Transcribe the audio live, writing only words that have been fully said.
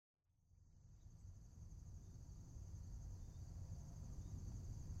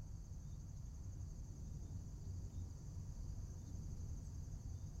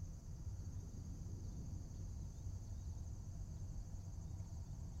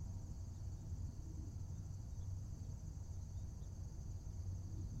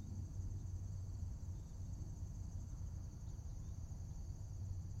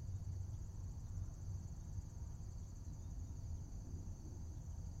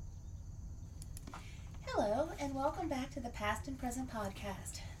and welcome back to the Past and Present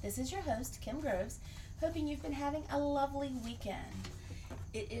Podcast. This is your host, Kim Groves, hoping you've been having a lovely weekend.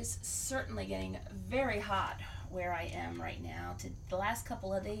 It is certainly getting very hot where I am right now. The last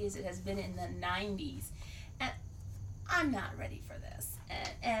couple of days it has been in the 90s, and I'm not ready for this.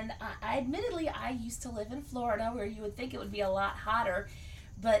 And I admittedly, I used to live in Florida where you would think it would be a lot hotter,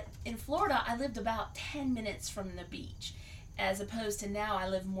 but in Florida I lived about 10 minutes from the beach, as opposed to now I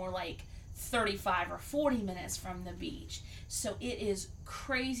live more like 35 or 40 minutes from the beach. So it is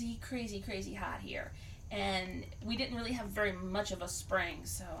crazy hot here. And we didn't really have very much of a spring,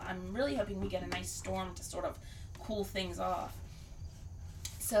 so I'm really hoping we get a nice storm to sort of cool things off.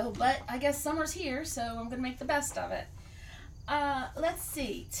 But I guess summer's here, so I'm going to make the best of it. Let's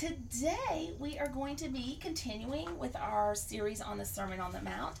see. Today we are going to be continuing with our series on the Sermon on the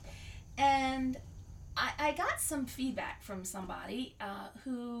Mount. And I got some feedback from somebody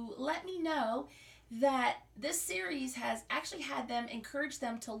who let me know that this series has actually had them encourage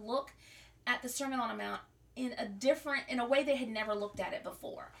them to look at the Sermon on the Mount in a way they had never looked at it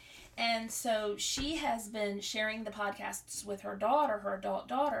before. And so she has been sharing the podcasts with her adult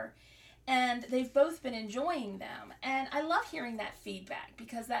daughter, and they've both been enjoying them. And I love hearing that feedback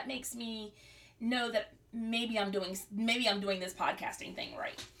because that makes me know that maybe I'm doing this podcasting thing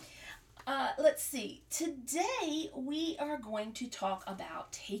right. Let's see. Today we are going to talk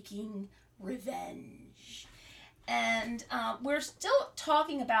about taking revenge. And we're still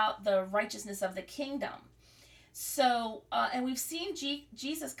talking about the righteousness of the kingdom. So, and we've seen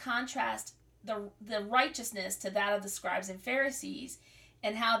Jesus contrast the righteousness to that of the scribes and Pharisees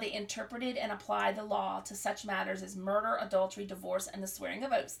and how they interpreted and applied the law to such matters as murder, adultery, divorce, and the swearing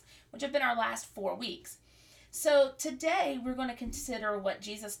of oaths, which have been our last 4 weeks. So today we're going to consider what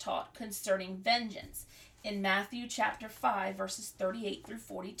Jesus taught concerning vengeance in Matthew chapter 5, verses 38 through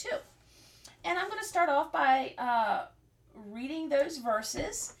 42. And I'm going to start off by reading those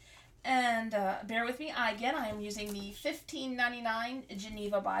verses. And bear with me. I am using the $15.99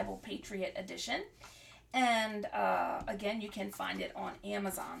 Geneva Bible Patriot Edition. And again, you can find it on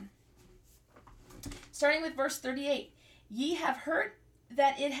Amazon. Starting with verse 38. Ye have heard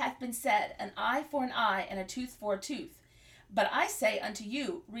that it hath been said, an eye for an eye, and a tooth for a tooth. But I say unto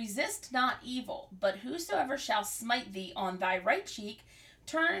you, resist not evil, but whosoever shall smite thee on thy right cheek,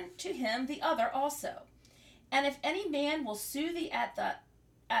 turn to him the other also. And if any man will sue thee at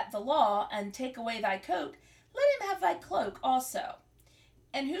the law, and take away thy coat, let him have thy cloak also.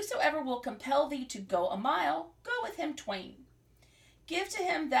 And whosoever will compel thee to go a mile, go with him twain. Give to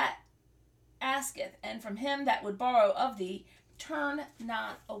him that asketh, and from him that would borrow of thee, turn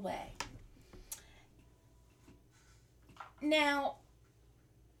not away. Now,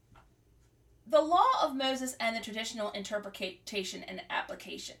 the law of Moses and the traditional interpretation and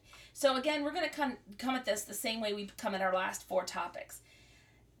application. So again, we're going to come at this the same way we've come at our last 4 topics.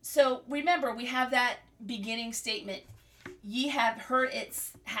 So remember, we have that beginning statement, ye have heard it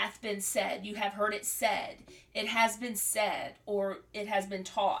hath been said. You have heard it said. It has been said, or it has been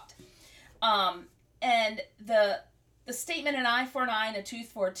taught. And the statement, an eye for an eye and a tooth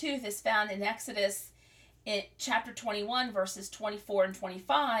for a tooth, is found in Exodus in chapter 21, verses 24 and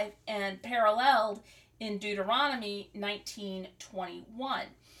 25, and paralleled in Deuteronomy 19:21.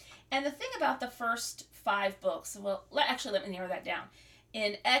 And the thing about the first 5 books, let me narrow that down.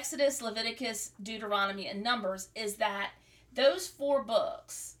 In Exodus, Leviticus, Deuteronomy, and Numbers, is that those 4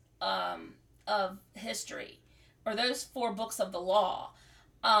 books of history, or those 4 books of the law,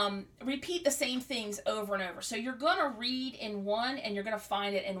 repeat the same things over and over. So you're going to read in one and you're going to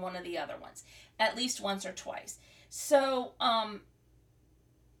find it in one of the other ones, at least once or twice. So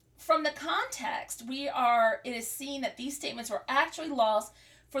from the context, it is seen that these statements were actually laws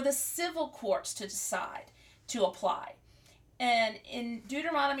for the civil courts to decide, to apply. And in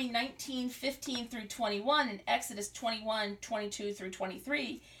Deuteronomy 19:15 through 21, and Exodus 21:22 through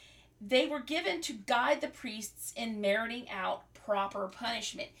 23, they were given to guide the priests in meriting out proper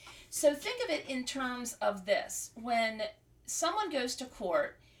punishment. So think of it in terms of this. When someone goes to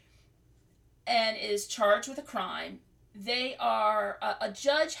court and is charged with a crime, a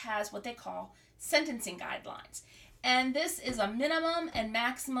judge has what they call sentencing guidelines. And this is a minimum and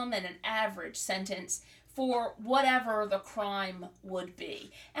maximum and an average sentence for whatever the crime would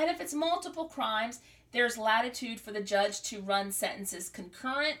be. And if it's multiple crimes, there's latitude for the judge to run sentences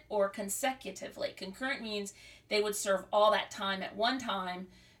concurrent or consecutively. Concurrent means they would serve all that time at one time,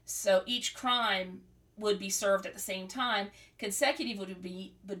 so each crime would be served at the same time. Consecutively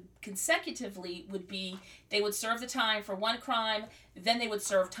would be they would serve the time for one crime, then they would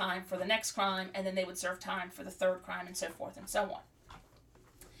serve time for the next crime, and then they would serve time for the third crime, and so forth and so on.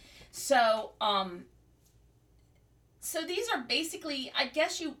 So So these are basically, I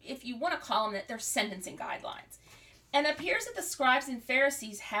guess if you want to call them that, they're sentencing guidelines. And it appears that the scribes and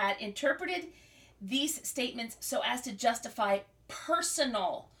Pharisees had interpreted these statements so as to justify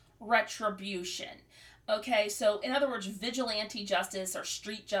personal retribution. Okay, so in other words, vigilante justice or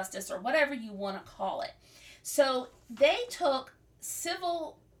street justice or whatever you want to call it. So they took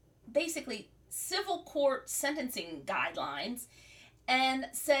basically civil court sentencing guidelines and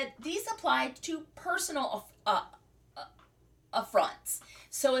said these applied to personal affronts.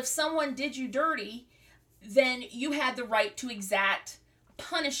 So if someone did you dirty, then you had the right to exact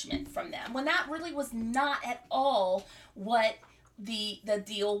punishment from them, when that really was not at all what the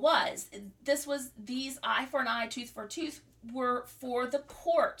deal was. These eye for an eye, tooth for a tooth were for the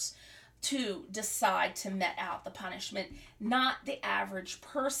courts to decide to mete out the punishment, not the average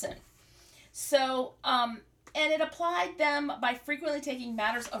person. So, and it applied them by frequently taking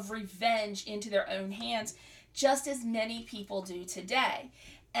matters of revenge into their own hands, just as many people do today.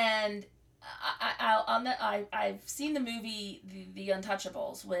 And I've seen the movie The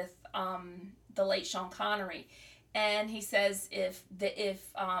Untouchables with the late Sean Connery, and he says if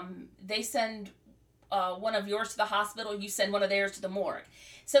they send one of yours to the hospital, you send one of theirs to the morgue.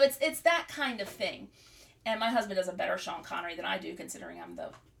 So it's that kind of thing. And my husband does a better Sean Connery than I do, considering I'm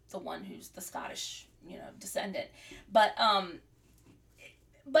the one who's the Scottish descendant. But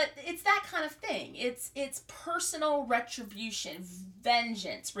it's that kind of thing. It's personal retribution,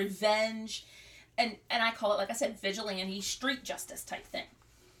 vengeance, revenge, and I call it, like I said, vigilante, street justice type thing.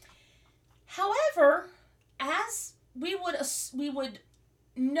 However, as we would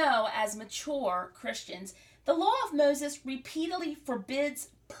know as mature Christians, the law of Moses repeatedly forbids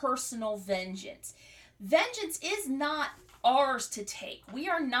personal vengeance. Vengeance is not ours to take. We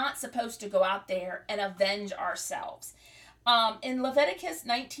are not supposed to go out there and avenge ourselves. In Leviticus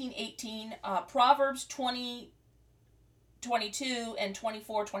 19:18, Proverbs 20:22, and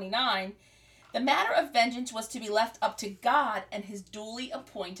 24:29, the matter of vengeance was to be left up to God and his duly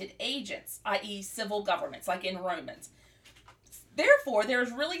appointed agents, i.e. civil governments, like in Romans. Therefore, there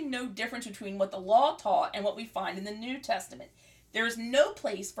is really no difference between what the law taught and what we find in the New Testament. There is no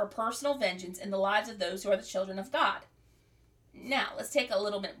place for personal vengeance in the lives of those who are the children of God. Now, let's take a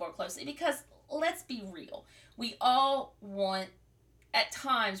little bit more closely, because let's be real. We all want, at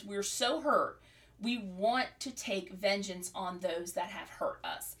times, we're so hurt, we want to take vengeance on those that have hurt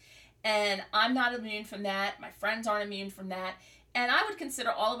us. And I'm not immune from that. My friends aren't immune from that. And I would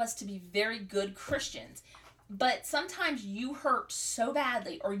consider all of us to be very good Christians. But sometimes you hurt so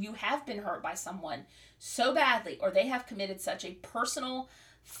badly, or you have been hurt by someone so badly, or they have committed such a personal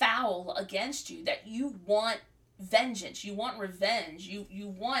foul against you that you want vengeance, you want revenge, you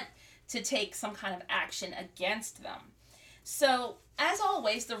want to take some kind of action against them. So, as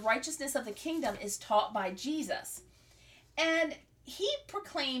always, the righteousness of the kingdom is taught by Jesus. And he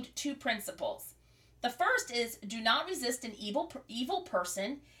proclaimed two principles. The first is, do not resist an evil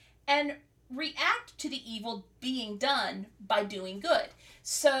person, and react to the evil being done by doing good.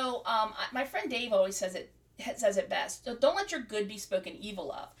 So, my friend Dave always says it best. So don't let your good be spoken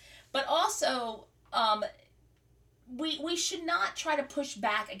evil of. But also, we should not try to push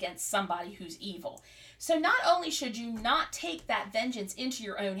back against somebody who's evil. So not only should you not take that vengeance into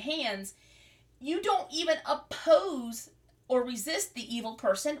your own hands, you don't even oppose or resist the evil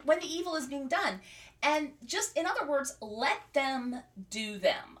person when the evil is being done. And just, in other words, let them do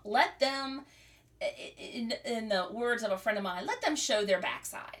them. Let them, in the words of a friend of mine, let them show their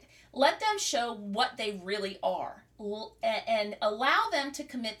backside. Let them show what they really are. And allow them to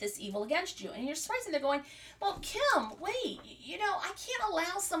commit this evil against you. And you're surprised, and they're going, well, Kim, wait, I can't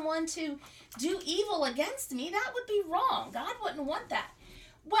allow someone to do evil against me. That would be wrong. God wouldn't want that.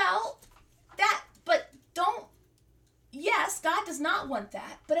 Well, yes, God does not want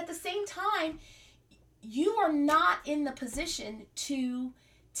that. But at the same time, you are not in the position to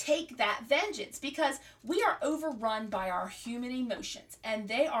take that vengeance, because we are overrun by our human emotions, and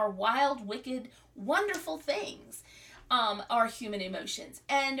they are wild, wicked, wonderful things, our human emotions.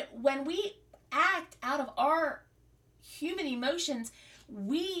 And when we act out of our human emotions,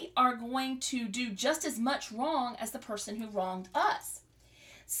 we are going to do just as much wrong as the person who wronged us.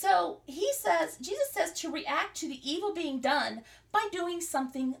 So Jesus says to react to the evil being done by doing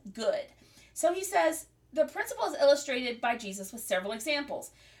something good. So he says, the principle is illustrated by Jesus with several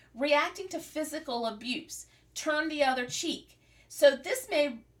examples. Reacting to physical abuse, turn the other cheek. So this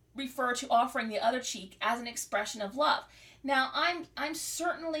may refer to offering the other cheek as an expression of love. Now, I'm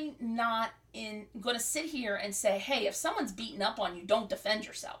certainly not going to sit here and say, hey, if someone's beating up on you, don't defend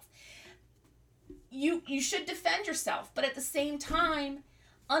yourself. You should defend yourself, but at the same time,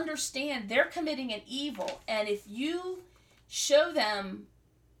 understand they're committing an evil. And if you show them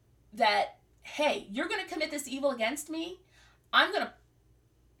that, hey, you're going to commit this evil against me, I'm going to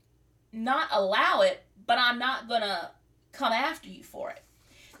not allow it, but I'm not going to come after you for it.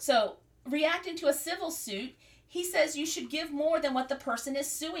 So reacting to a civil suit, he says you should give more than what the person is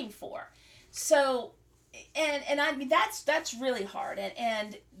suing for. So, and I mean, that's really hard.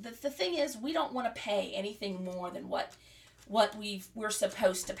 And the thing is, we don't want to pay anything more than what we're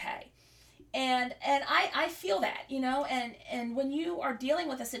supposed to pay. And I feel that, and when you are dealing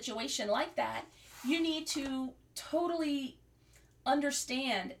with a situation like that, you need to totally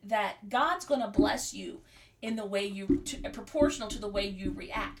understand that God's going to bless you in the way proportional to the way you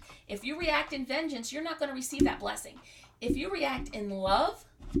react. If you react in vengeance, you're not going to receive that blessing. If you react in love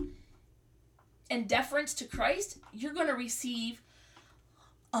and deference to Christ, you're going to receive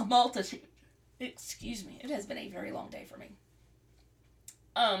a multitude. Excuse me. It has been a very long day for me.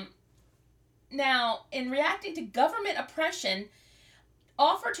 Now, in reacting to government oppression,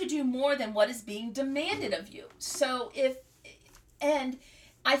 offer to do more than what is being demanded of you. So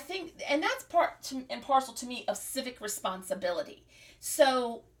I think that's part and parcel to me of civic responsibility.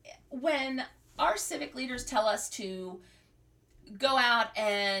 So when our civic leaders tell us to go out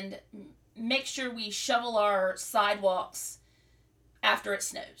and make sure we shovel our sidewalks after it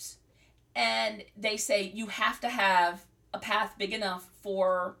snows, and they say you have to have a path big enough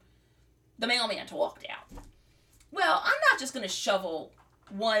for the mailman to walk down. Well, I'm not just going to shovel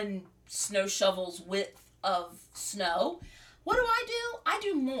one snow shovel's width of snow. What do? I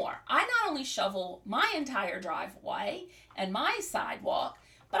do more. I not only shovel my entire driveway and my sidewalk,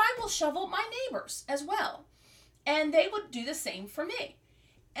 but I will shovel my neighbors as well. And they would do the same for me.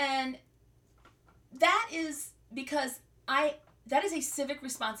 And that is because that is a civic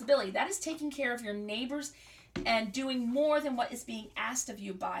responsibility. That is taking care of your neighbors and doing more than what is being asked of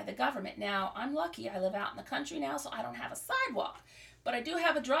you by the government. Now, I'm lucky. I live out in the country now, so I don't have a sidewalk. But I do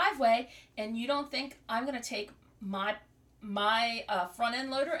have a driveway, and you don't think I'm going to take my front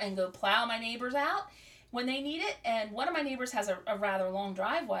end loader and go plow my neighbors out when they need it? And one of my neighbors has a rather long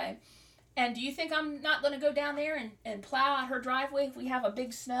driveway. And do you think I'm not going to go down there and plow out her driveway if we have a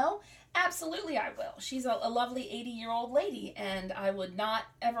big snow? Absolutely I will. She's a lovely 80-year-old lady, and I would not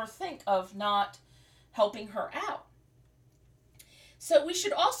ever think of not helping her out. So we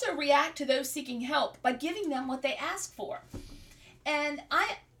should also react to those seeking help by giving them what they ask for. And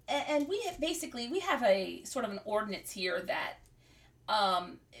we have a sort of an ordinance here that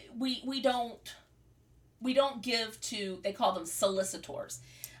we don't give to, they call them solicitors.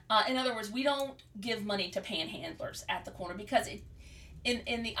 In other words, we don't give money to panhandlers at the corner because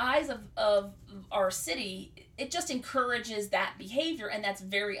in the eyes of our city, it just encourages that behavior, and that's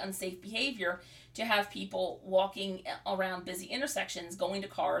very unsafe behavior to have people walking around busy intersections, going to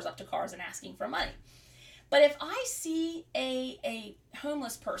cars, up to cars, and asking for money. But if I see a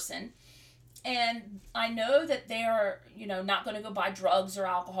homeless person and I know that they're, not going to go buy drugs or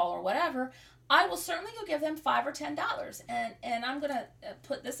alcohol or whatever, I will certainly go give them $5 or $10. And I'm going to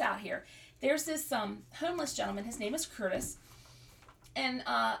put this out here. There's this homeless gentleman. His name is Curtis. And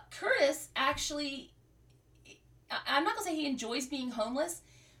Curtis actually, I'm not going to say he enjoys being homeless,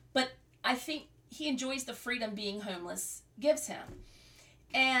 but I think he enjoys the freedom being homeless gives him.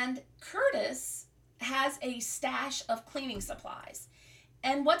 And Curtis has a stash of cleaning supplies.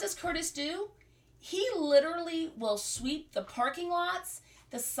 And what does Curtis do? He literally will sweep the parking lots,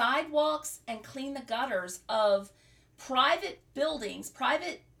 the sidewalks, and clean the gutters of private buildings,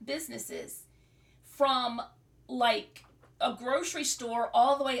 private businesses, from like a grocery store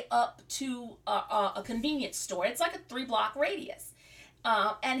all the way up to a convenience store. It's like a 3-block radius.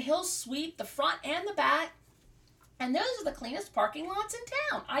 And he'll sweep the front and the back. And those are the cleanest parking lots in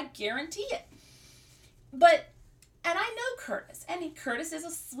town. I guarantee it. And I know Curtis. And Curtis is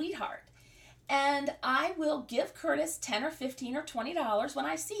a sweetheart. And I will give Curtis $10 or $15 or $20 when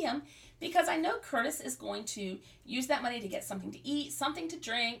I see him, because I know Curtis is going to use that money to get something to eat, something to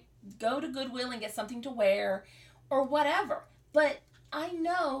drink, go to Goodwill and get something to wear, or whatever. But I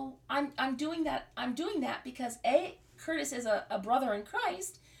know I'm doing that. I'm doing that because Curtis is a brother in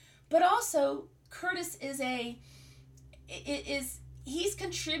Christ, but also Curtis he's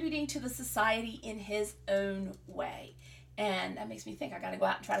contributing to the society in his own way. And that makes me think I got to go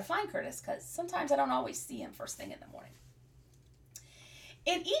out and try to find Curtis, because sometimes I don't always see him first thing in the morning.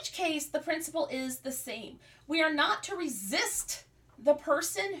 In each case, the principle is the same. We are not to resist the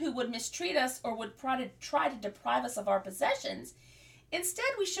person who would mistreat us or would try to deprive us of our possessions. Instead,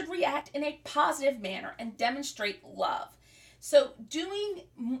 we should react in a positive manner and demonstrate love. So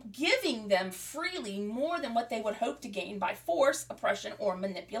giving them freely more than what they would hope to gain by force, oppression, or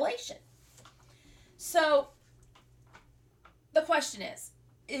manipulation. So the question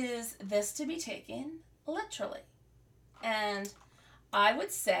is this to be taken literally? And I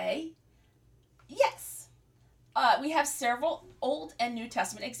would say yes. We have several Old and New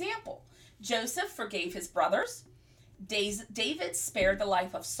Testament examples. Joseph forgave his brothers. David spared the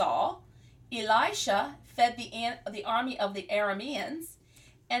life of Saul. Elisha fed the army of the Arameans.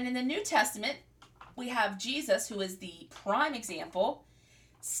 And in the New Testament, we have Jesus, who is the prime example,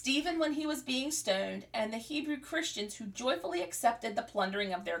 Stephen when he was being stoned, and the Hebrew Christians who joyfully accepted the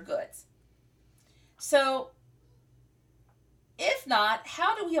plundering of their goods. So, if not,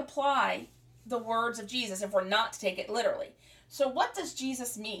 how do we apply the words of Jesus if we're not to take it literally? So what does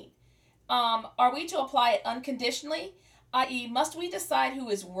Jesus mean? Are we to apply it unconditionally? I.e., must we decide who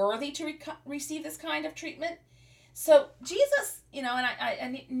is worthy to receive this kind of treatment? So Jesus, and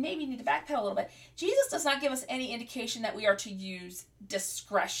I maybe need to backpedal a little bit. Jesus does not give us any indication that we are to use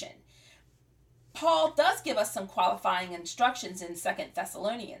discretion. Paul does give us some qualifying instructions in 2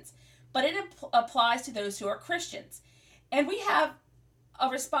 Thessalonians, but it applies to those who are Christians. And we have a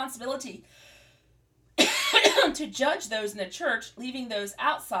responsibility to judge those in the church, leaving those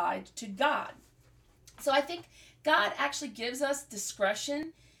outside to God. So I think God actually gives us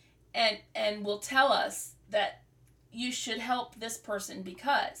discretion and will tell us that you should help this person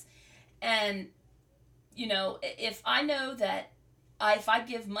because. And, if I know that if I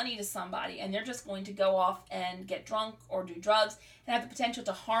give money to somebody and they're just going to go off and get drunk or do drugs and have the potential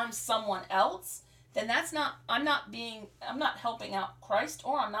to harm someone else, then I'm not helping out Christ,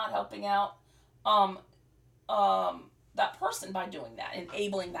 or I'm not helping out that person by doing that,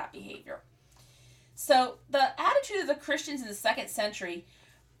 enabling that behavior. So the attitude of the Christians in the 2nd century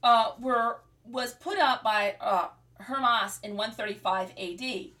was put up by Hermas in 135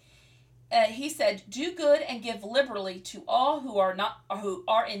 AD. He said, "Do good and give liberally to all who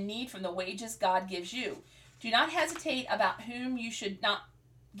are in need from the wages God gives you. Do not hesitate about whom you should not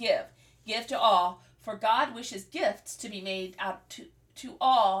give. Give to all, for God wishes gifts to be made out to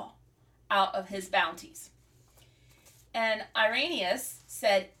all out of his bounties." And Irenaeus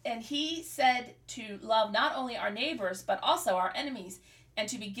said, and he said to love not only our neighbors, but also our enemies, and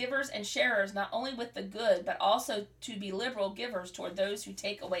to be givers and sharers not only with the good, but also to be liberal givers toward those who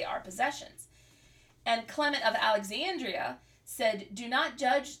take away our possessions. And Clement of Alexandria said, "Do not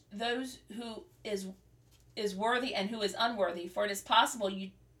judge those who is worthy and who is unworthy, for it is possible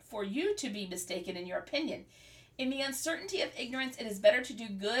for you to be mistaken in your opinion. In the uncertainty of ignorance, it is better to do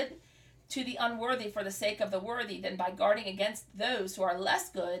good to the unworthy for the sake of the worthy than by guarding against those who are less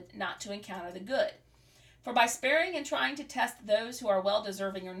good not to encounter the good. For by sparing and trying to test those who are well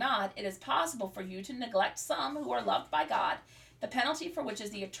deserving or not, it is possible for you to neglect some who are loved by God, the penalty for which is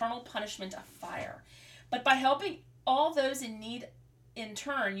the eternal punishment of fire. But by helping all those in need in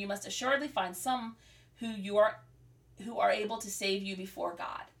turn, you must assuredly find some who are able to save you before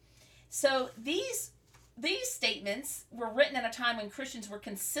God." So these statements were written at a time when Christians were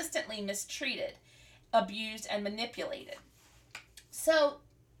consistently mistreated, abused, and manipulated. So,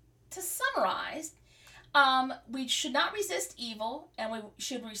 to summarize, we should not resist evil, and we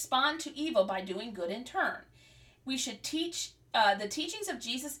should respond to evil by doing good in turn. We should teach, the teachings of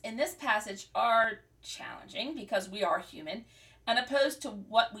Jesus in this passage are challenging because we are human, and opposed to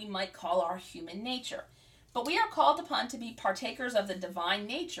what we might call our human nature. But we are called upon to be partakers of the divine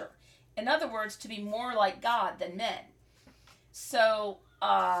nature. In other words, to be more like God than men. So,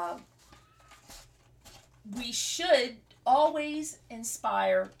 we should always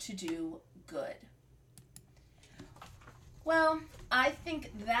inspire to do good. Well, I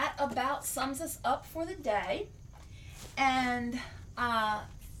think that about sums us up for the day. And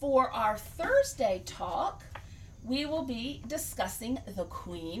for our Thursday talk, we will be discussing the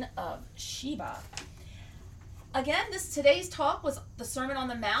Queen of Sheba. Again, today's talk was the Sermon on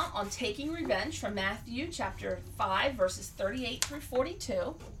the Mount on taking revenge from Matthew chapter 5, verses 38 through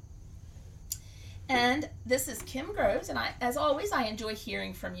 42. And this is Kim Groves, and as always, I enjoy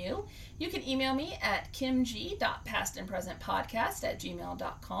hearing from you. You can email me at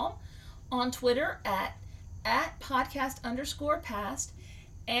kimg.pastandpresentpodcast@gmail.com, on Twitter at podcast_past,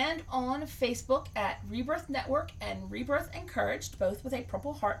 and on Facebook at Rebirth Network and Rebirth Encouraged, both with a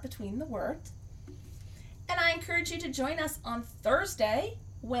purple heart between the words. And I encourage you to join us on Thursday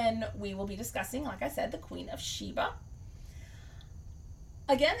when we will be discussing, like I said, the Queen of Sheba.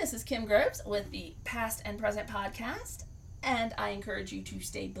 Again, this is Kim Groves with the Past and Present Podcast, and I encourage you to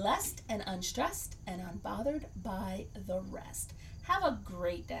stay blessed and unstressed and unbothered by the rest. Have a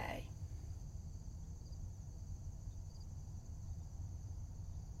great day.